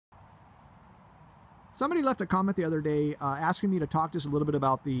Somebody left a comment the other day asking me to talk just a little bit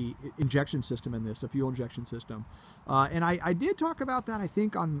about the injection system in this, the fuel injection system. And I did talk about that, I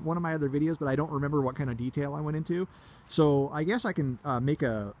think, on one of my other videos, but I don't remember what kind of detail I went into. So I guess I can make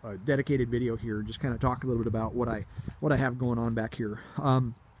a dedicated video here and just kind of talk a little bit about what I have going on back here.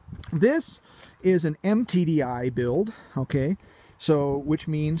 This is an MTDI build, okay? So, which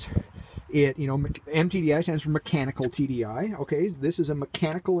means it, you know, MTDI stands for mechanical TDI, okay? This is a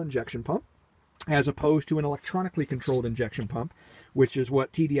mechanical injection pump, as opposed to an electronically controlled injection pump, which is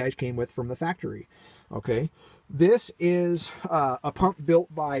what TDIs came with from the factory. Okay, this is a pump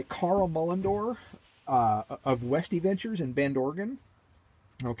built by Carl Mullendor of Westy Ventures in Bend, Oregon.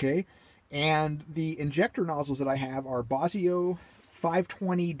 Okay, and the injector nozzles that I have are Bosio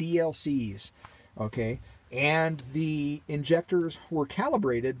 520 DLCs. Okay, and the injectors were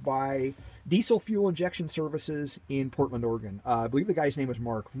calibrated by Diesel Fuel Injection Services in Portland, Oregon. I believe the guy's name was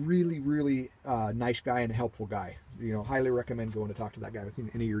Mark. Really nice guy and a helpful guy. You know, highly recommend going to talk to that guy with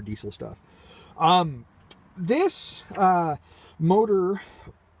any of your diesel stuff. This motor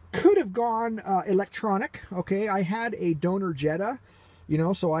could have gone electronic. Okay, I had a donor Jetta, you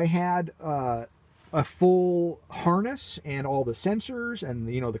know, so I had a full harness and all the sensors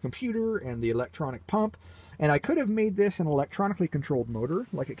and, you know, the computer and the electronic pump. And I could have made this an electronically controlled motor,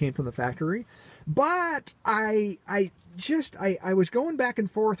 like it came from the factory. But I was going back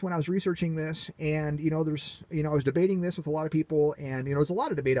and forth when I was researching this, and, you know, I was debating this with a lot of people, and, you know, there's a lot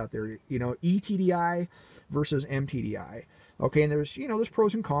of debate out there, you know, ETDI versus MTDI. Okay, and there's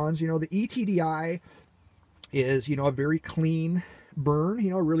pros and cons. You know, the ETDI is, you know, a very clean burn, you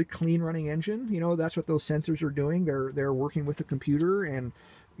know, a really clean running engine. You know, that's what those sensors are doing. They're working with the computer and,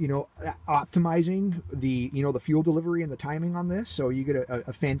 you know, optimizing the, you know, the fuel delivery and the timing on this. So you get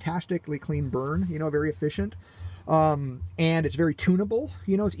a fantastically clean burn, you know, very efficient. And it's very tunable,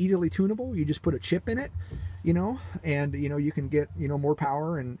 you know, it's easily tunable. You just put a chip in it, you know, and, you know, you can get, you know, more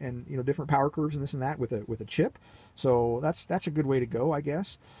power and, you know, different power curves and this and that with a chip. So that's a good way to go, I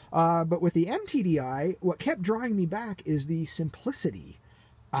guess. But with the MTDI, what kept drawing me back is the simplicity.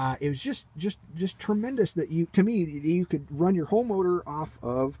 It was just tremendous that to me, you could run your whole motor off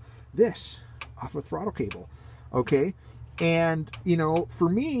of this, off a throttle cable, okay? And, you know, for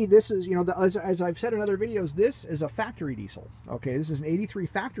me, this is, you know, as I've said in other videos, this is a factory diesel, okay? This is an 83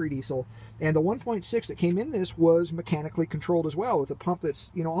 factory diesel, and the 1.6 that came in this was mechanically controlled as well, with a pump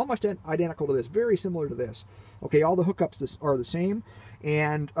that's, you know, almost identical to this, very similar to this, okay? All the hookups are the same,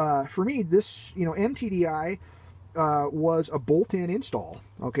 and for me, this, you know, MTDI was a bolt-in install.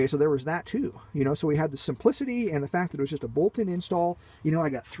 Okay, so there was that too, you know, so we had the simplicity and the fact that it was just a bolt-in install. You know, I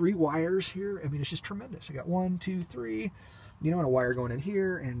got 3 wires here. I mean, it's just tremendous. I got 1, 2, 3, you know, and a wire going in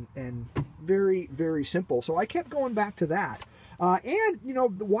here, and very simple. So I kept going back to that. And, you know,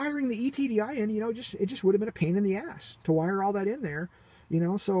 the wiring the ETDI in, you know, it just would have been a pain in the ass to wire all that in there, you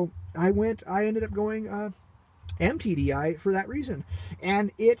know, so I ended up going MTDI for that reason.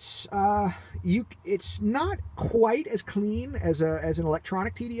 And it's not quite as clean as an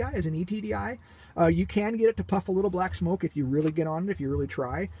electronic TDI, as an ETDI. You can get it to puff a little black smoke if you really get on it, if you really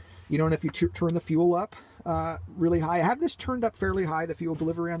try, you know, and if you turn the fuel up really high. I have this turned up fairly high, the fuel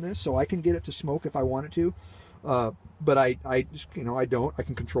delivery on this, so I can get it to smoke if I want it to, but I just, you know, I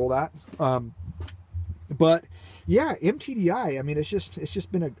can control that. But yeah, MTDI, I mean, it's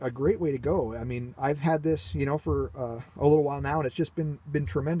just been a great way to go. I mean, I've had this, you know, for a little while now, and it's just been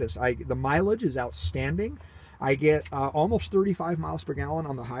tremendous. The mileage is outstanding. I get almost 35 miles per gallon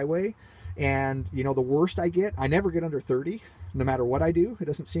on the highway, and, you know, the worst I never get under 30, no matter what I do, it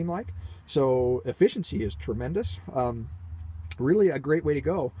doesn't seem like. So efficiency is tremendous. Really a great way to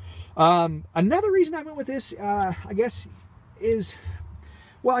go. Another reason I went with this, I guess, is,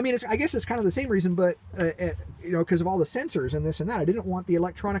 well, I mean, I guess it's kind of the same reason, but, you know, because of all the sensors and this and that. I didn't want the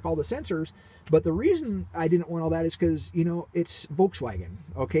electronic, all the sensors, but the reason I didn't want all that is because, you know, it's Volkswagen,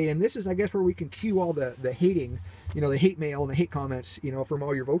 okay? And this is, I guess, where we can cue all the hating, you know, the hate mail and the hate comments, you know, from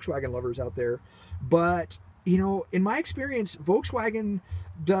all your Volkswagen lovers out there. But, you know, in my experience, Volkswagen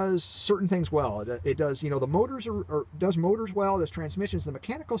does certain things well. It does, you know, the motors does motors well, it does transmissions, the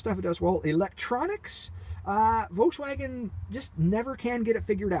mechanical stuff it does well. Electronics, Volkswagen just never can get it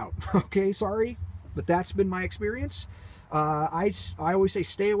figured out. Okay, sorry, but that's been my experience. I always say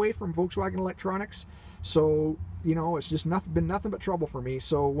stay away from Volkswagen electronics. So, you know, it's just been nothing but trouble for me.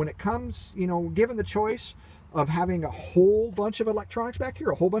 So when it comes, you know, given the choice of having a whole bunch of electronics back here,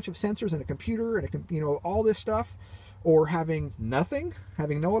 a whole bunch of sensors and a computer and you know, all this stuff, or having nothing,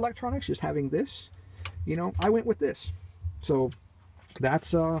 having no electronics, just having this, you know, I went with this. So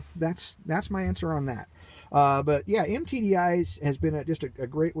that's my answer on that. But yeah, MTDI has been just a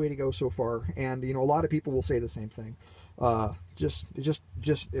great way to go so far, and you know, a lot of people will say the same thing.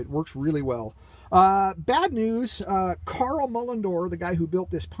 It works really well. Bad news, Carl Mullendor, the guy who built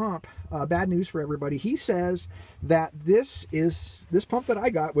this pump, bad news for everybody. He says that this pump that I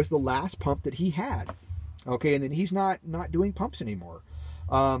got was the last pump that he had. Okay, and then he's not doing pumps anymore.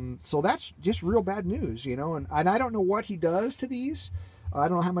 So that's just real bad news, you know, and I don't know what he does to these. I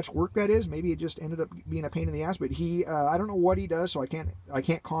don't know how much work that is. Maybe it just ended up being a pain in the ass, but I don't know what he does, so I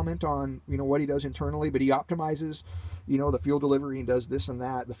can't comment on, you know, what he does internally, but he optimizes, you know, the fuel delivery and does this and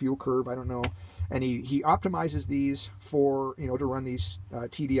that, the fuel curve, I don't know. And he optimizes these for, you know, to run these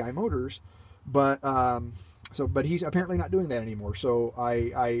TDI motors, but but he's apparently not doing that anymore. So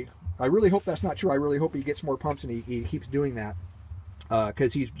I really hope that's not true. I really hope he gets more pumps and he keeps doing that,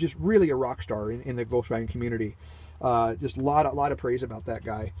 because he's just really a rock star in the Volkswagen community. Just a lot of praise about that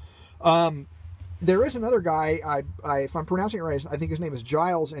guy. There is another guy, if I'm pronouncing it right, I think his name is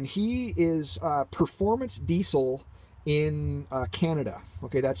Giles, and he is Performance Diesel in Canada.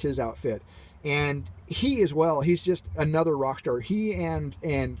 Okay, that's his outfit. And he as well, he's just another rock star. He and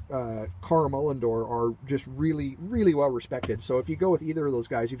Carl Mullendor are just really well respected. So if you go with either of those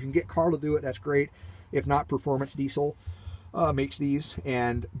guys, if you can get Carl to do it, that's great. If not, Performance Diesel makes these,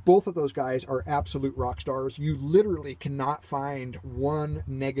 and both of those guys are absolute rock stars. You literally cannot find one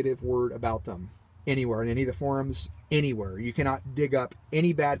negative word about them anywhere in any of the forums, anywhere. You cannot dig up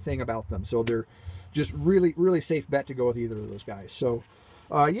any bad thing about them. So they're just really safe bet to go with either of those guys. So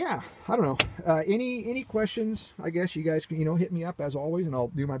yeah, I don't know. Any questions? I guess you guys can, you know, hit me up as always, and I'll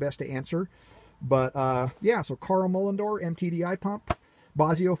do my best to answer. But yeah, so Carl Mullendor MTDI pump,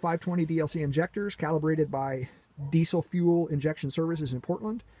 Bosio 520 DLC injectors, calibrated by Diesel Fuel Injection Services in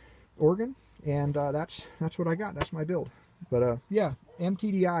Portland, Oregon, and that's what I got. That's my build. But yeah,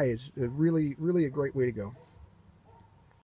 MTDI is really a great way to go.